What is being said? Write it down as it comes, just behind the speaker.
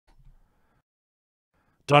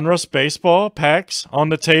Donruss baseball packs on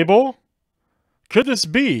the table. Could this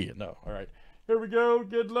be? No. All right. Here we go.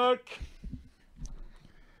 Good luck.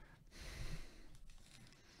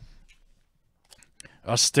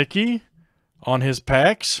 A sticky on his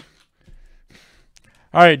packs.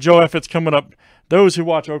 All right, Joe F. It's coming up. Those who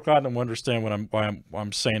watch Oak Island will understand why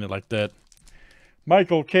I'm saying it like that.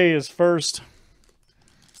 Michael K is first.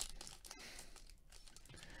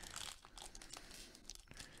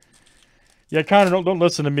 Yeah, kind of don't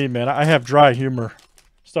listen to me, man. I have dry humor.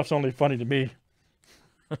 Stuff's only funny to me.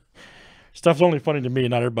 Stuff's only funny to me,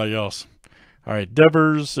 not everybody else. All right,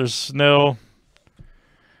 Devers. There's Snell.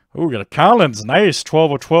 Ooh, we got a Collins. Nice.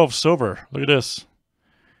 12 of 12 silver. Look at this.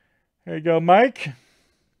 There you go, Mike.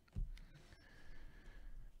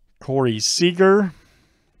 Corey Seager.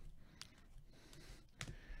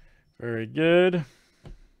 Very good.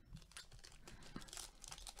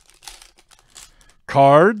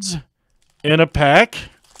 Cards in a pack.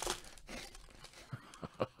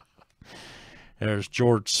 There's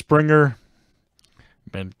George Springer.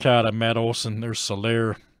 Mancada, Matt Olson. There's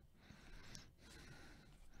Soler.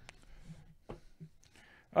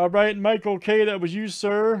 All right, Michael K. That was you,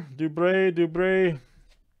 sir. Dubre.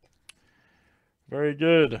 Very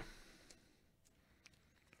good.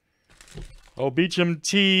 Oh, Beecham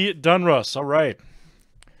T. Donruss. All right.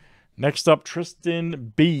 Next up,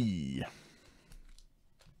 Tristan B.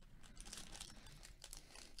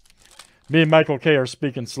 Me and Michael K. are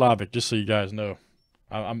speaking Slavic, just so you guys know.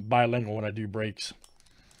 I'm bilingual when I do breaks.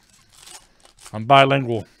 I'm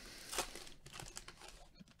bilingual.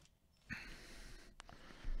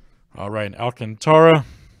 All right, Alcantara.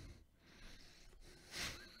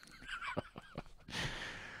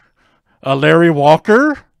 Larry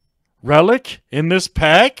Walker. Relic in this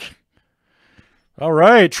pack. All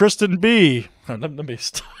right, Tristan B. Let me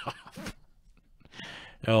stop.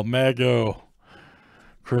 El Mago.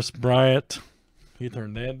 Chris Bryant. Heath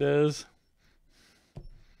Hernandez.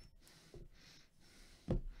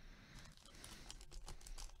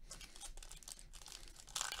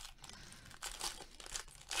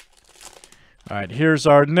 All right, here's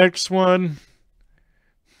our next one.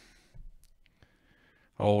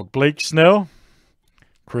 Old Blake Snell.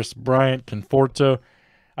 Chris Bryant, Conforto.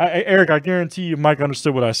 Eric, I guarantee you Mike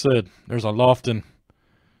understood what I said. There's a Lofton.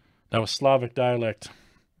 That was Slavic dialect.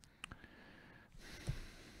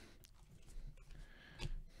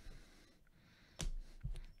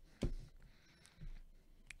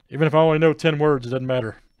 Even if I only know 10 words, it doesn't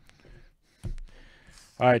matter.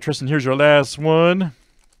 All right, Tristan, here's your last one.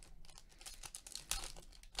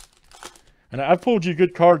 And I've pulled you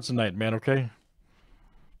good cards tonight, man, okay?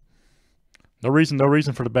 No reason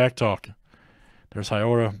for the back talk. There's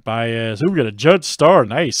Hyora, Baez. Ooh, we got a Judge Star.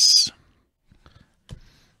 Nice.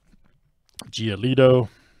 Giolito.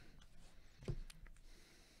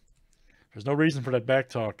 There's no reason for that back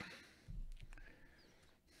talk.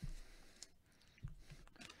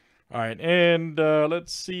 All right, and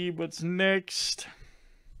let's see what's next.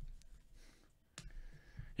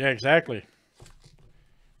 Yeah, exactly.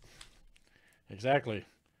 Exactly.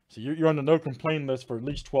 So you're on the no complaint list for at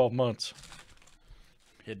least 12 months.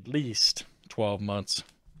 At least 12 months.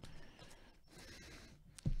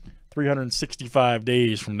 365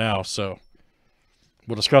 days from now. So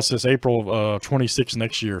we'll discuss this April 26th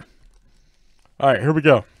next year. All right, here we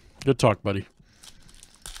go. Good talk, buddy.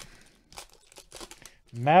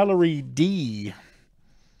 Mallory D.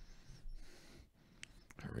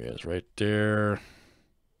 There he is right there.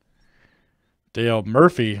 Dale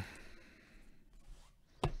Murphy.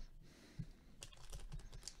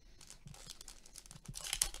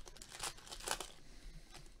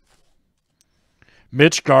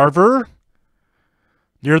 Mitch Garver.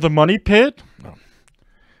 Near the money pit.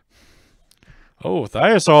 Oh,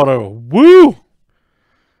 Thias Auto. Woo!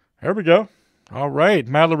 There we go. All right,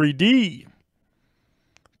 Mallory D.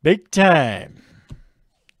 Big time.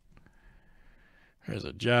 There's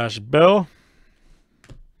a Josh Bell.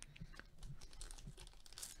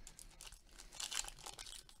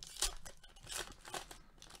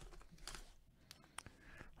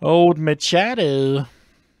 Old Machado.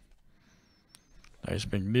 Nice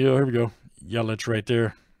big deal. Here we go. Yelich right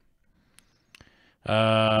there.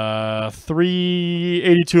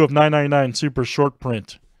 382 of 999 super short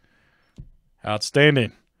print.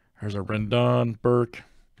 Outstanding. There's a Rendon, Burke.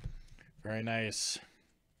 Very nice.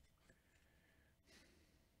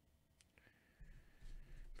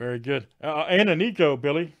 Very good. And a Nico,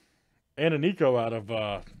 Billy. And a Nico out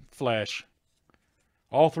of Flash.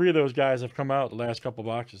 All three of those guys have come out the last couple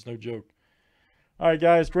boxes. No joke. All right,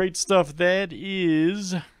 guys. Great stuff. That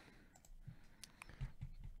is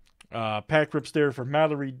pack rips there for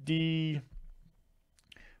Mallory D.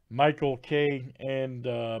 Michael K.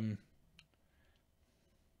 And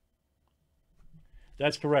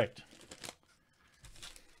that's correct.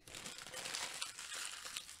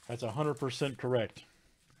 That's 100% correct.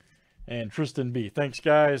 And Tristan B. Thanks,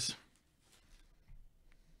 guys.